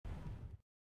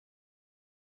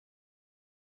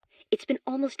It's been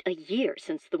almost a year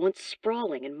since the once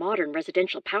sprawling and modern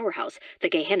residential powerhouse, the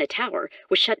Gehenna Tower,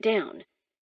 was shut down.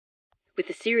 With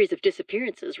a series of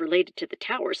disappearances related to the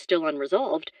tower still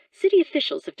unresolved, city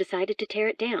officials have decided to tear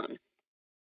it down.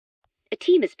 A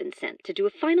team has been sent to do a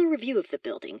final review of the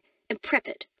building and prep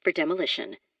it for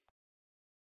demolition.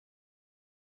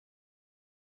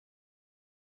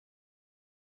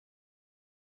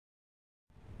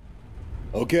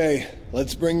 Okay,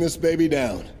 let's bring this baby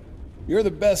down. You're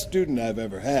the best student I've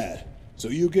ever had, so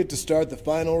you get to start the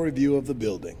final review of the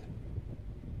building.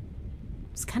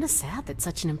 It's kind of sad that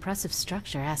such an impressive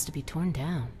structure has to be torn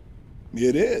down.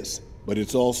 It is, but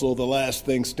it's also the last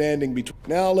thing standing between.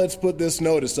 Now let's put this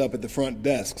notice up at the front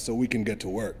desk so we can get to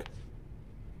work.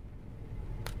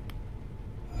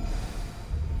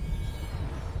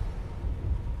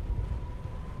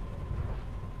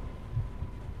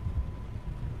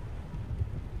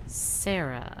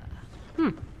 Sarah.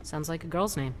 Sounds like a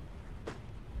girl's name.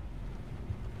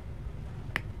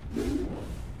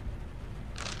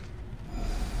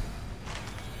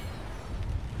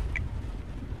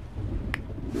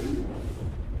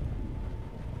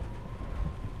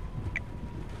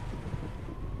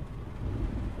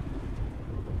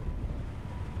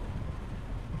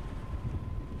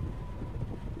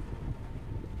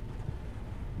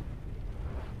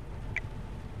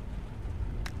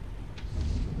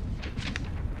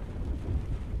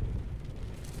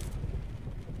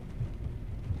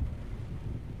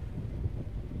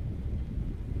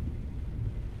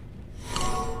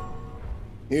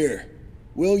 Here,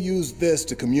 we'll use this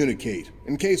to communicate,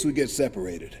 in case we get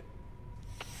separated.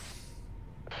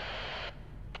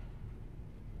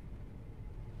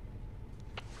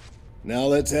 Now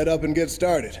let's head up and get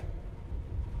started.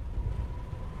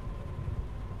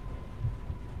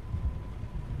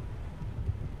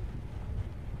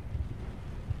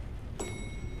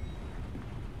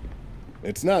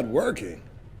 It's not working.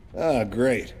 Ah,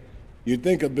 great. You'd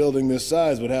think a building this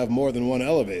size would have more than one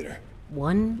elevator.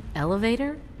 One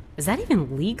elevator? Is that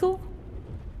even legal?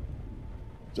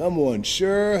 Someone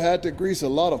sure had to grease a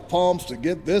lot of palms to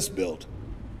get this built.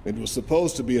 It was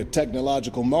supposed to be a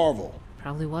technological marvel.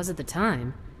 Probably was at the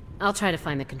time. I'll try to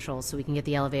find the controls so we can get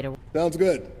the elevator. Sounds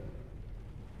good.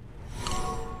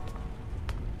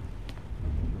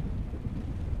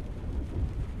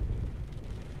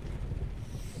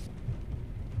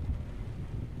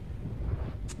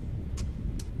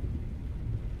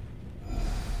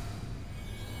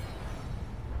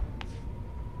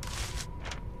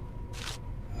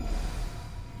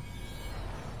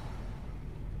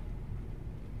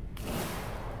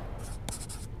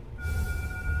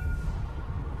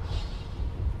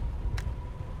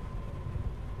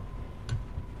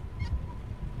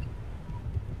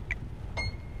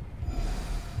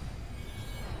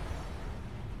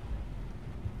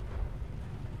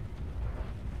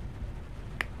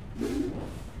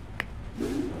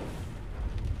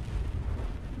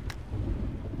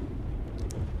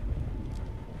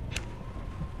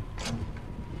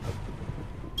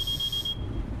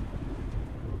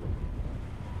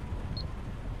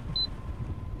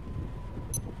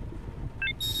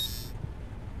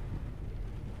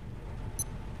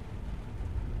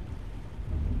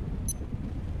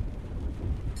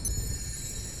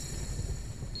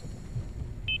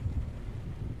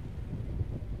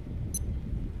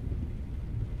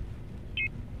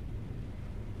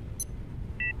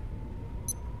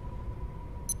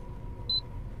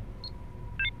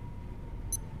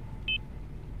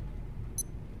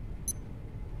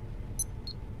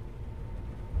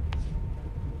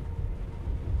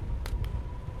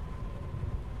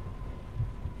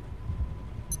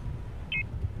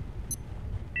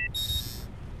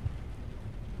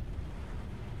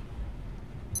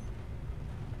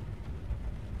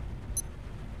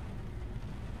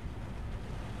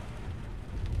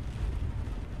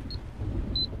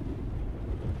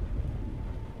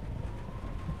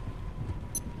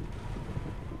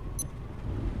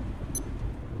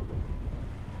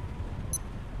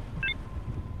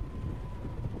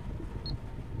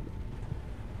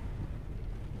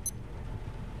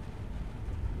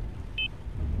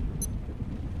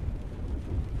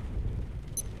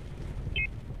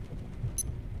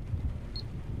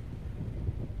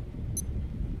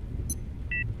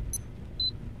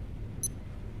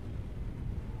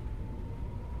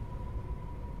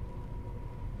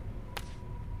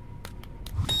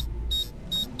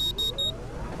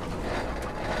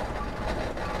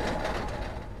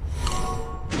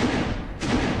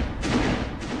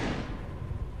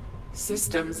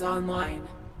 Systems online.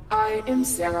 I am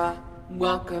Sarah.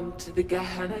 Welcome to the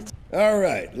Gehenna. All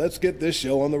right, let's get this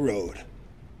show on the road.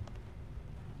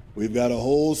 We've got a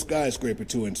whole skyscraper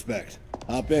to inspect.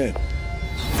 Hop in.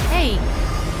 Hey!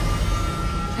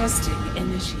 Testing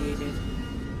initiated.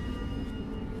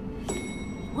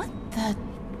 What the...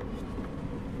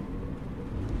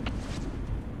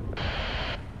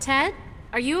 Ted?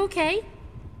 Are you okay?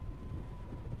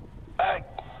 I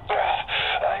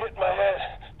hit my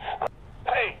head.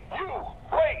 Hey, you!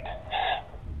 Wait!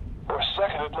 For a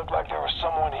second it looked like there was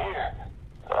someone here.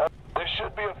 There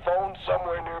should be a phone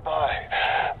somewhere nearby.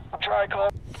 Try calling.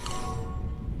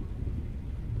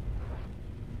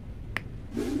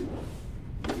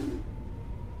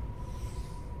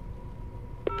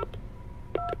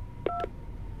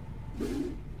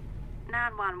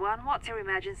 What's your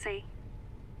emergency?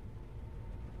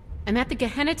 I'm at the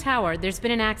Gehenna Tower. There's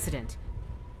been an accident.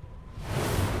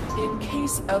 In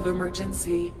case of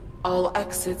emergency, all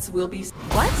exits will be...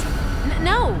 What?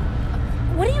 No!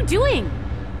 What are you doing?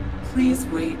 Please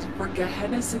wait for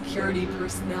Gehenna security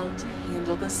personnel to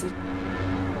handle the situation.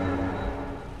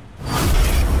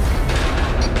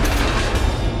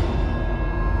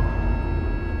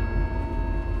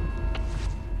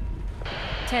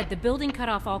 Ted, the building cut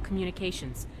off all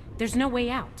communications. There's no way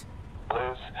out.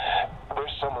 Liz,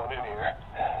 there's someone in here.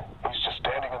 He's just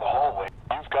standing in the hallway.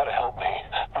 You've got to help me.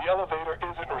 The elevator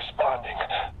isn't responding.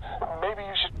 Maybe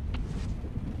you should...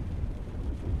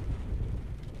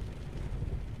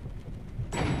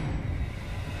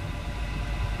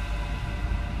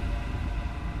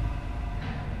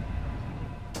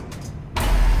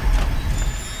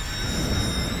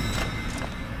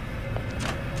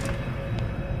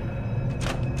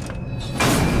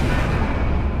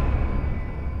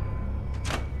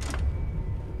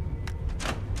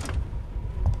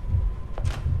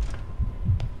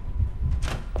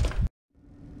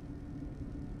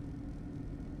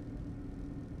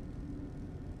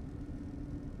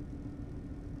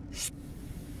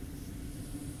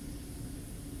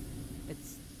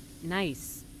 It's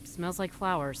nice. Smells like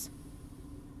flowers.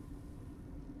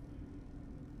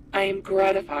 I am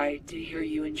gratified to hear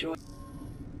you enjoy.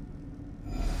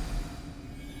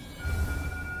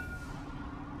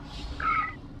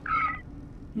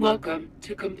 Welcome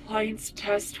to Compliance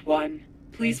Test 1.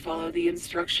 Please follow the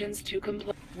instructions to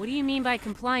comply. What do you mean by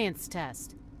compliance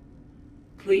test?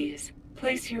 Please,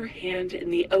 place your hand in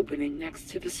the opening next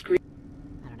to the screen.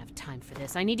 I don't have time for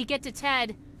this. I need to get to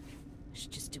Ted. I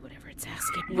should just do whatever it's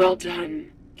asking. Well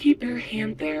done. Keep your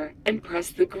hand there and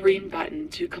press the green button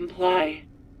to comply.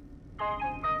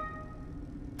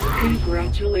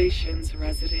 Congratulations,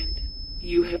 resident.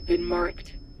 You have been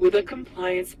marked with a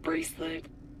compliance bracelet.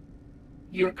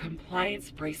 Your compliance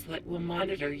bracelet will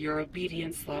monitor your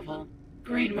obedience level.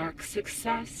 Green marks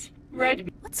success.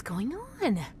 Red. What's going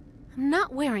on? I'm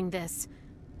not wearing this.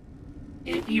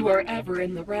 If you are ever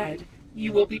in the red,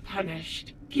 you will be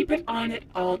punished. Keep it on at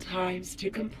all times to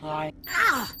comply.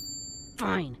 Ah!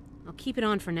 Fine. I'll keep it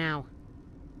on for now.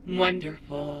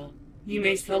 Wonderful. You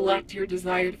may select your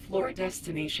desired floor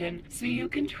destination so you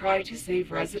can try to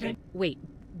save resident. Wait,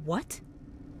 what?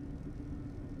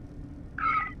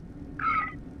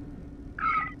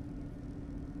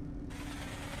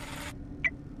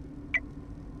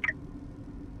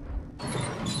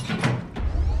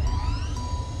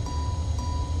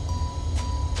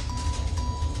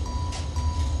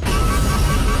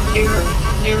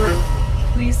 Error.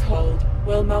 Please hold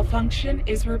while malfunction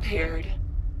is repaired.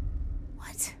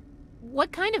 What?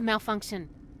 What kind of malfunction?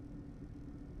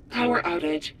 Power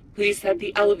outage. Please set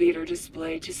the elevator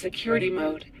display to security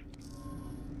mode.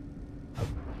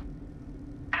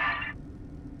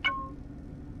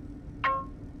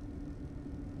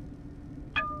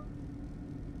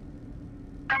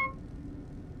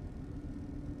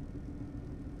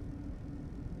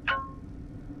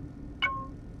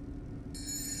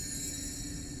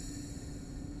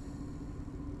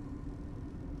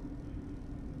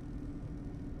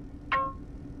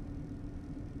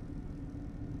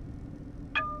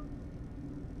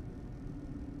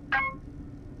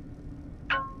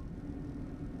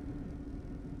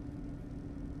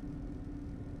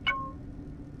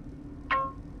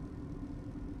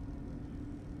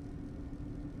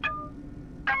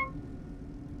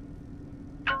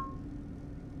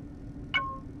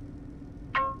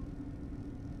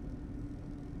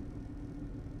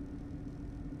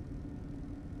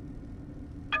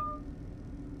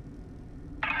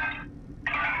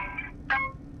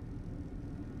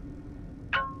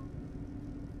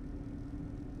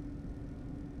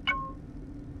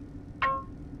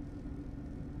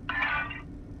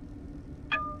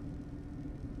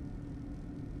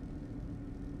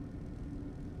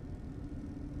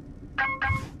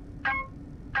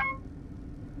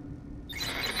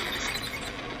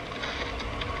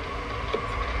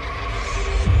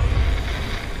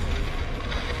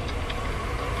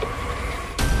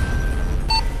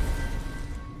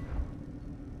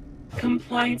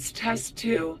 Compliance test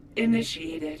 2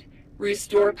 initiated.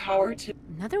 Restore power to...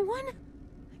 Another one?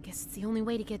 I guess it's the only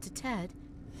way to get to Ted.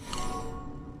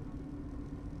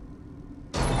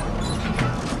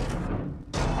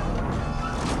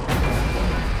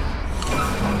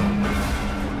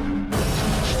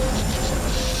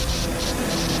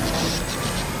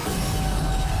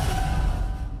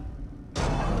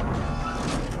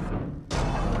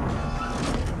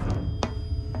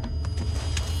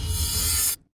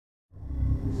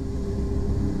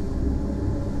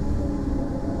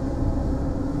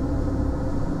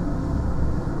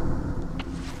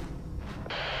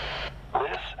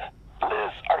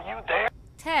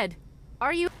 Ted,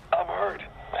 are you... I'm hurt.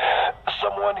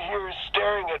 Someone here is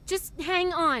staring at... Just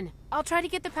hang on. I'll try to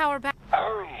get the power back.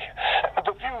 Hurry.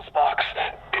 The fuse box.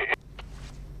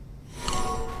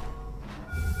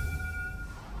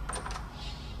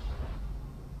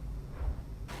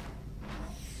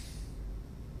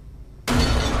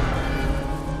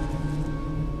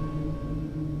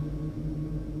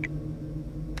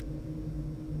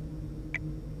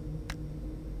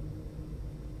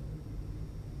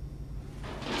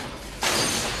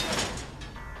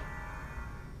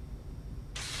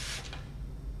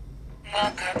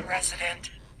 Welcome,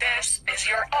 resident. This is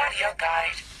your audio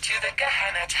guide to the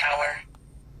Gehenna Tower.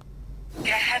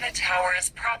 Gehenna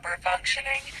Tower's proper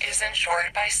functioning is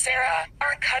ensured by Sarah,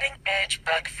 our cutting-edge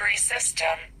bug-free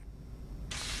system.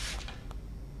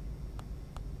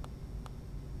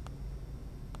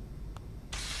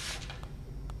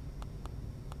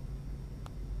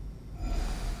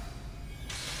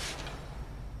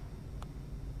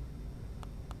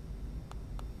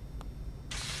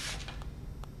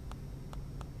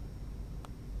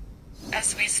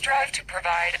 As we strive to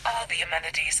provide all the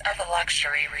amenities of a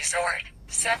luxury resort,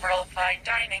 several fine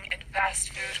dining and fast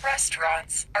food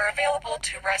restaurants are available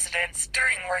to residents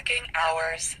during working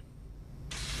hours.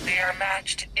 They are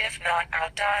matched, if not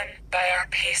outdone, by our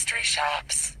pastry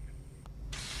shops.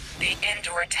 The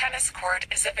indoor tennis court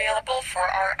is available for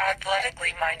our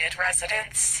athletically minded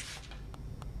residents.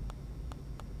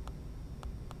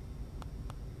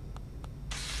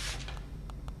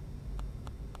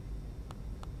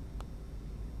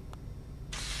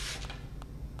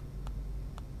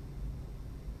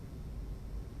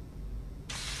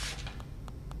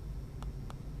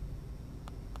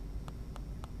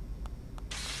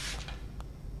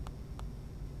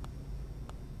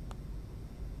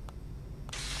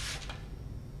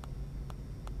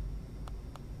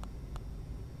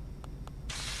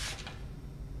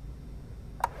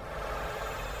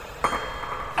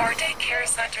 Our daycare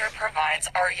center provides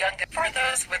our young... For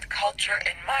those with culture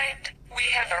in mind, we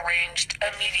have arranged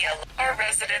a media... Our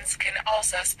residents can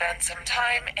also spend some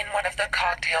time in one of the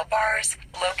cocktail bars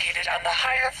located on the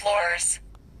higher floors.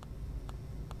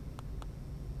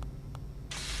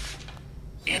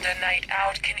 And a night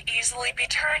out can easily be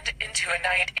turned into a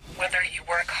night. Whether you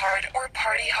work hard or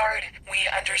party hard, we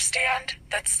understand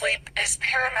that sleep is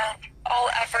paramount. All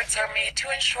efforts are made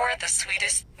to ensure the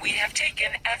sweetest. We have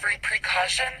taken every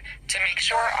precaution to make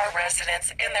sure our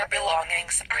residents and their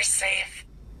belongings are safe.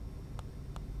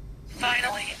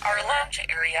 Finally, our lounge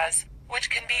areas, which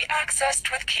can be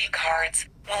accessed with key cards,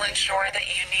 will ensure that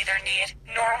you neither need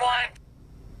nor want.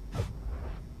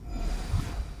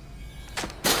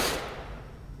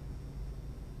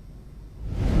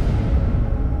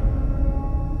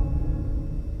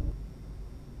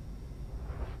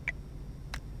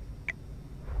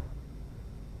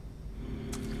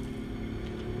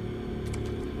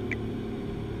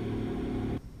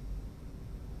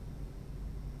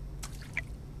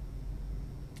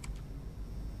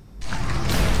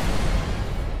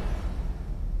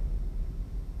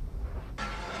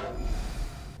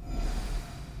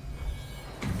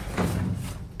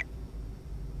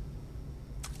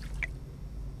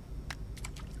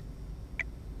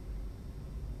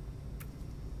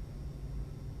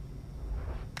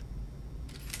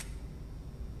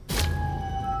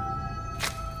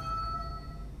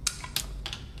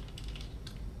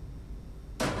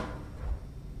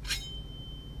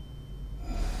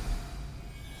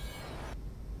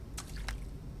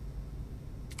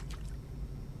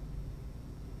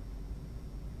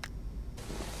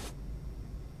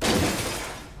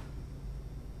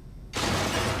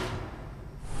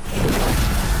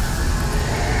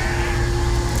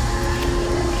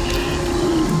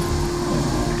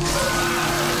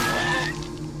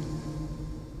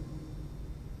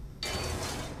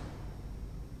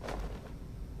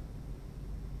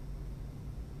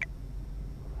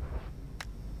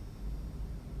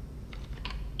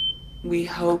 We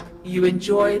hope you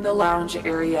enjoy the lounge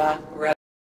area.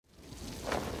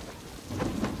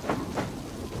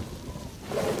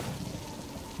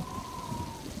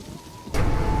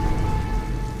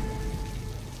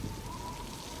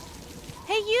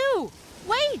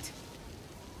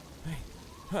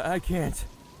 I can't.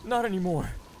 Not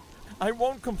anymore. I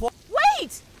won't comply.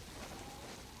 Wait!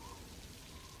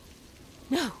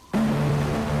 No.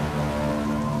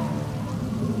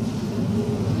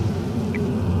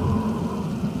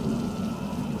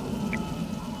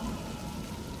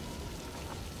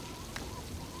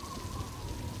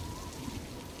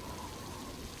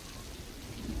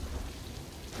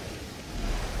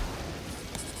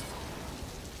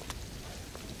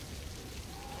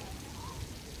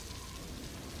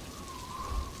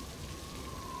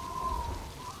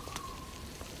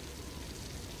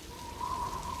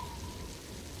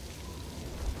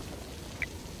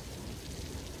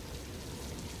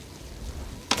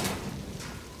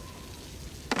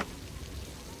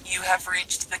 You have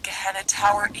reached the Gehenna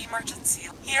Tower emergency.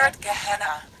 Here at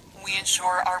Gehenna, we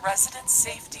ensure our residents'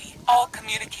 safety. All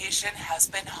communication has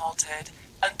been halted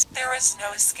until there is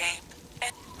no escape.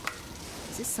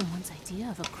 Is this someone's idea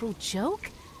of a cruel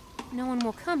joke? No one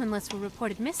will come unless we're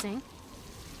reported missing.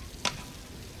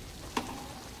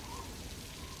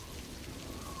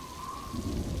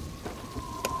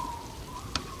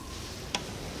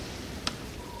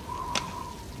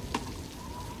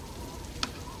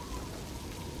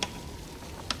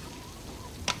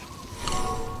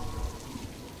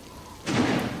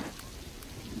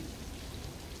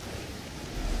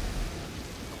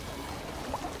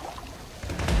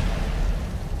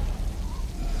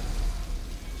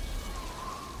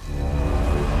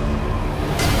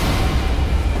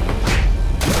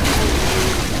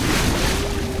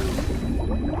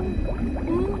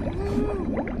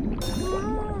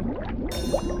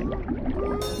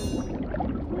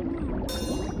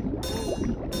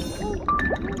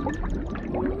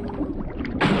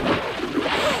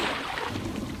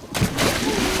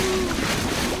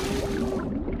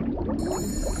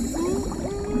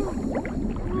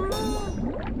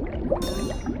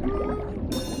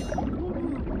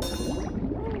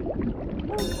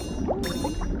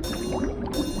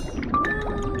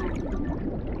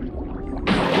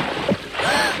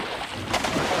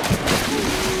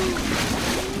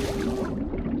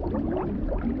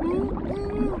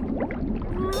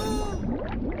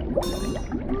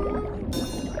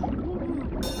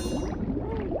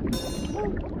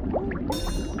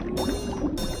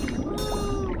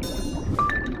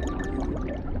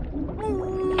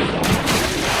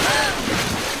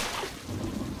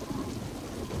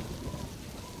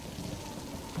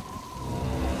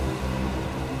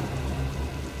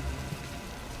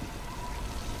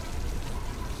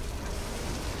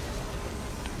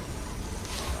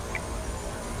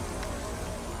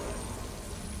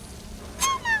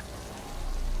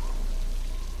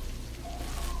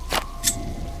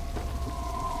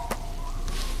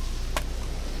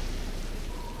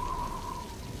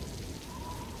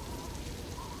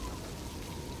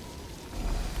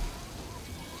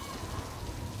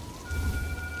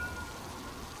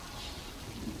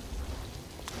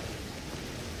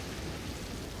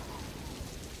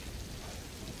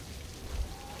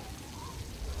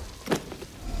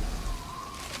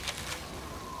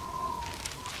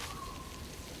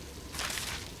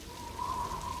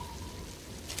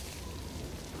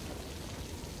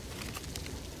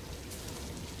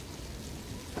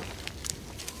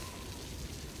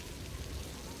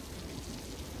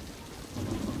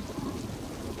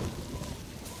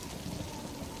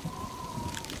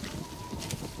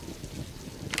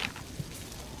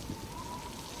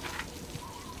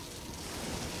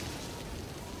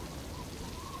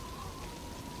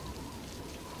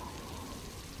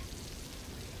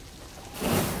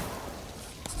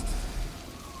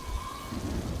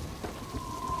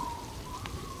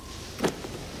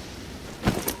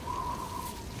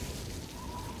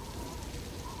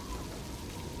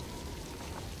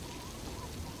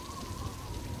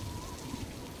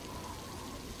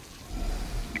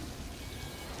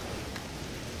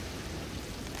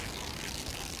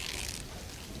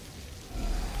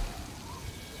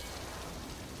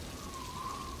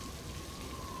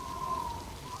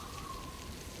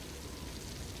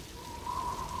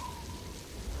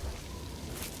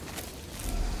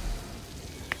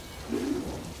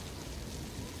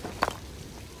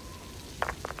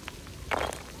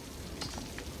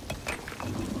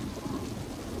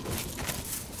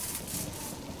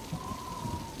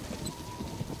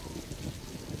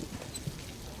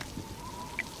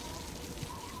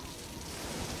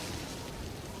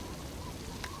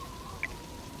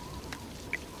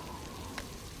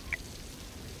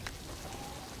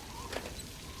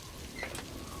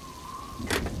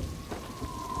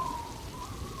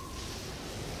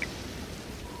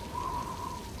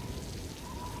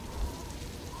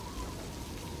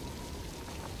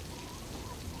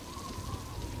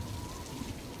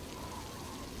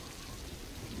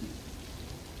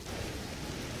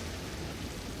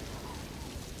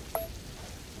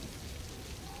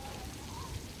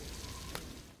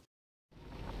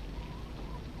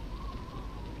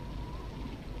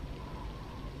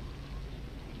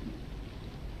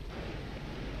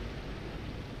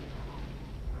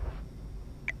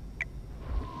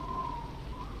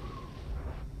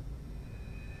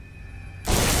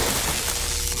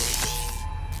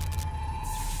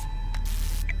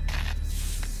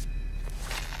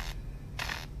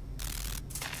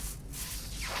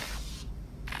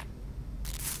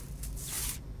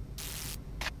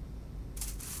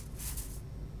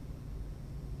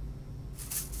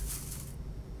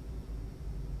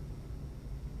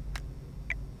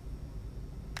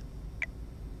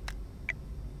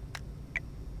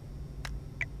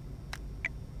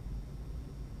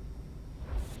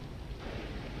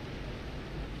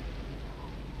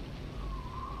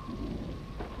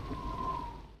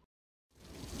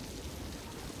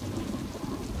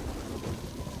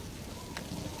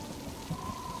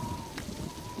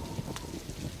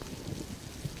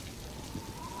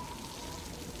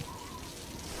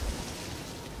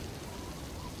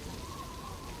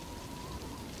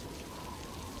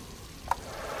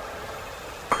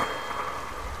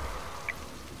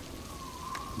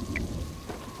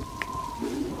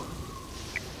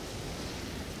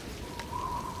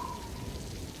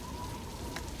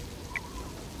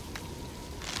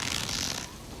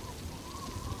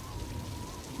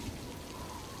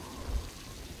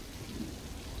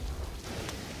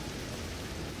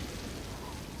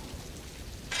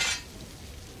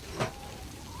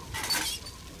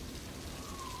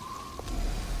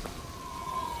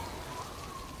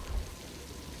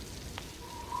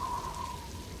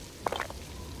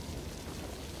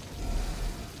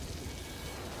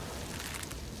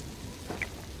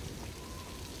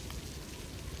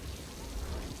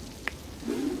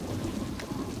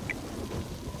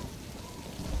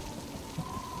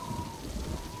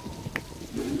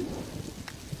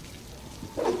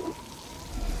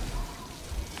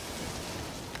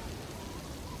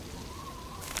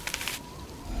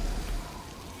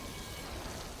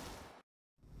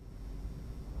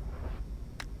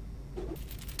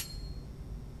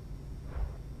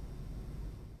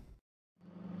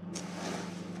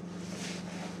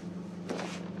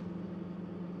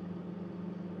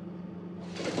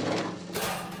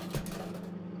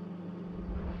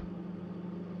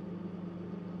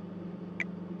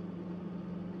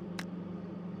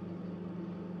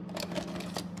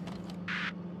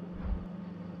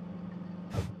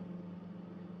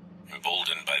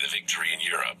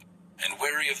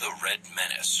 wary of the Red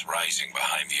Menace rising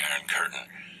behind the Iron Curtain,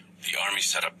 the army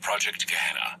set up Project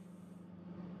Gehenna.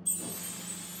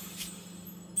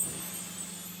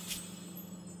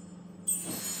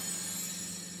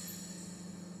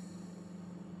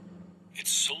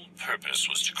 Its sole purpose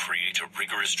was to create a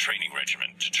rigorous training regimen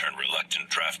to turn reluctant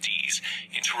draftees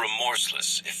into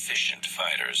remorseless, efficient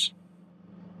fighters.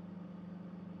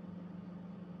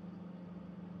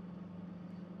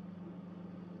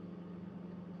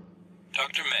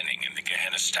 Dr. Menning and the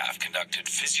Gehenna staff conducted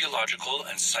physiological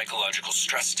and psychological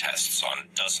stress tests on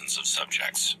dozens of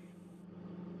subjects.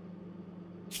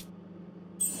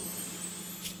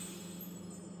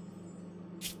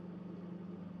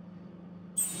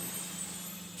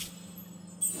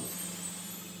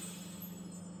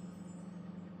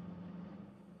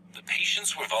 The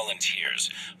patients were volunteers,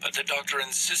 but the doctor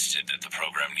insisted that the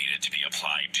program needed to be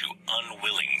applied to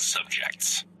unwilling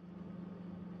subjects.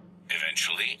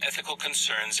 Eventually, ethical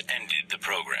concerns ended the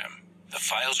program. The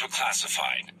files were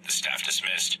classified, the staff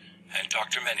dismissed, and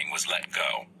Dr. Menning was let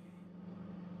go.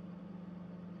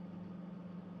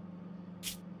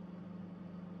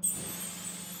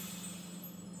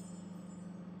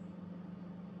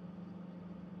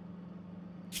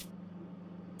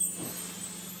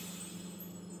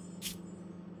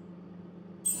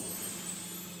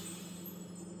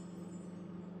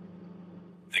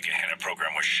 The Gehenna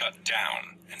program was shut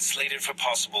down and slated for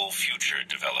possible future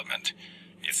development.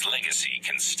 Its legacy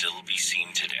can still be seen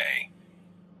today.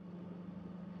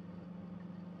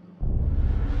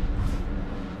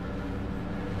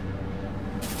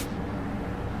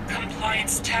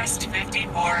 Compliance test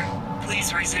 54.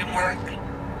 Please resume work.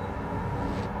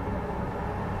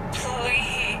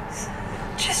 Please,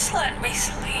 just let me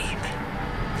sleep.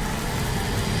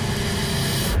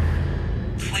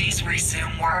 Please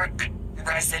resume work,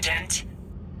 resident.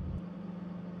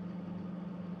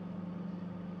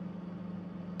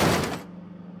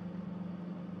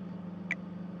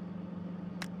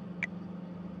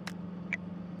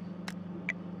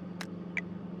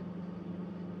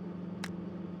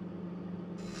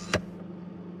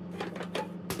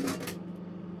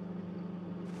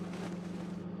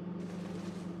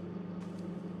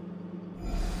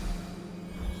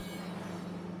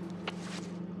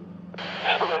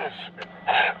 Liz,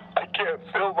 I can't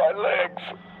feel my legs.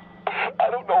 I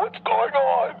don't know what's going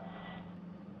on.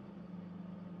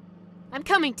 I'm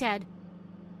coming, Ted.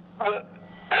 The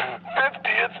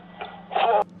 50th